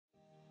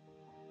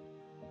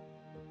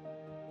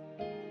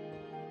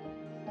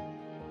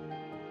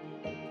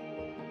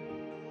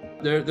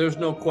there's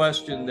no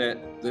question that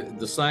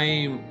the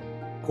same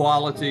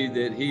quality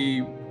that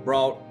he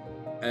brought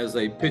as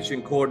a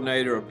pitching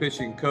coordinator or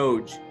pitching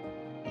coach,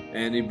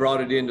 and he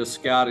brought it into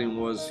scouting,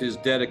 was his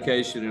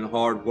dedication and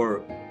hard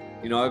work.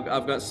 You know,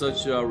 I've got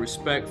such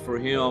respect for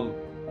him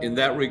in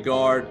that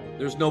regard.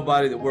 There's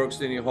nobody that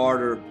works any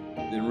harder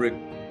than Rick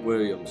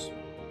Williams.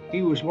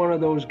 He was one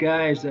of those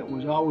guys that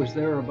was always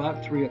there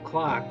about 3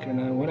 o'clock.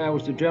 And when I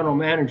was the general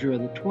manager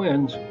of the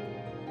Twins,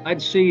 I'd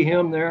see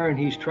him there and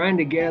he's trying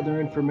to gather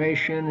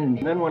information. And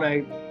then when I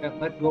got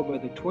let go by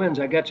the Twins,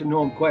 I got to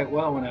know him quite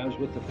well when I was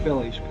with the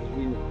Phillies, because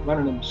we were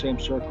running in the same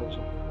circles.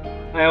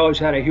 I always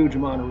had a huge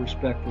amount of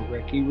respect for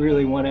Rick. He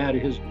really went at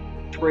his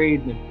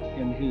trade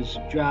and his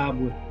job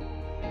with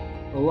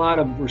a lot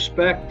of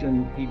respect,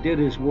 and he did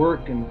his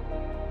work. And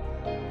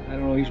I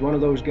don't know, he's one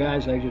of those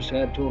guys I just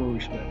had total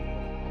respect.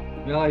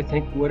 Well, I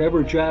think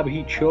whatever job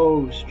he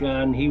chose,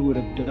 John, he would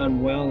have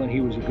done well, and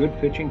he was a good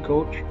pitching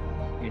coach,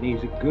 and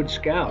he's a good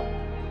scout.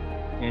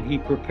 And he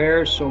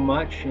prepares so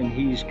much, and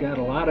he's got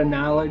a lot of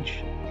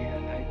knowledge,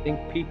 and I think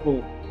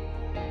people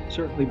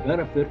certainly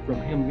benefit from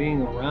him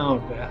being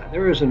around. But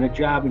there isn't a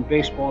job in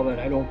baseball that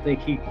I don't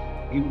think he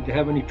would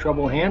have any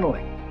trouble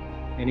handling.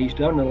 And he's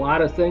done a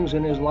lot of things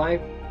in his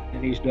life,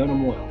 and he's done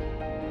them well.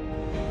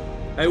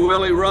 Hey,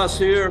 Willie, Russ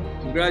here.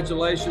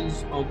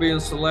 Congratulations on being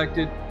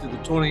selected to the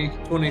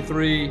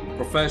 2023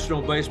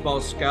 Professional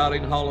Baseball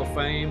Scouting Hall of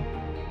Fame.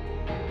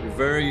 You're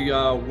very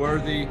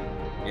worthy,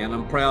 and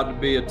I'm proud to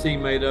be a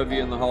teammate of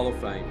you in the Hall of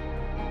Fame.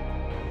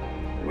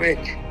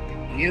 Rick,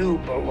 you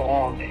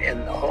belong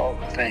in the Hall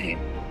of Fame.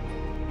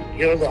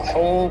 You're the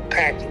whole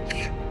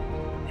package.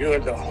 You're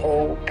the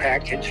whole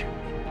package.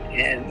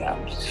 And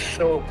I'm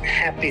so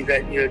happy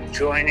that you're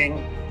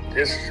joining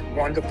this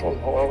wonderful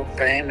Hall of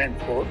Fame in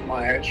Fort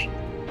Myers.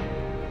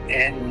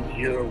 And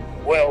you're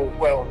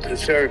well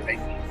deserving.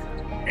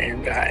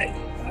 And I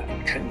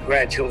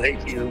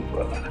congratulate you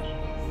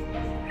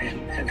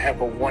and have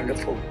a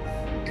wonderful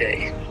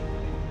day.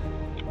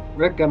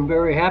 Rick, I'm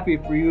very happy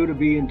for you to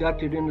be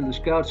inducted into the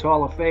Scouts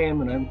Hall of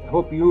Fame, and I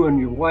hope you and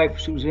your wife,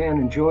 Suzanne,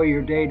 enjoy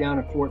your day down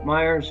at Fort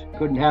Myers.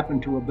 Couldn't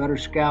happen to a better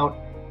scout.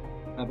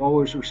 I've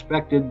always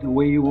respected the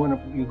way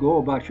you go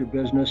about your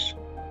business,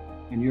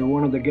 and you're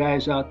one of the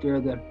guys out there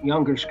that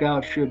younger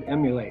scouts should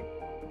emulate.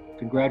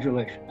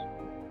 Congratulations.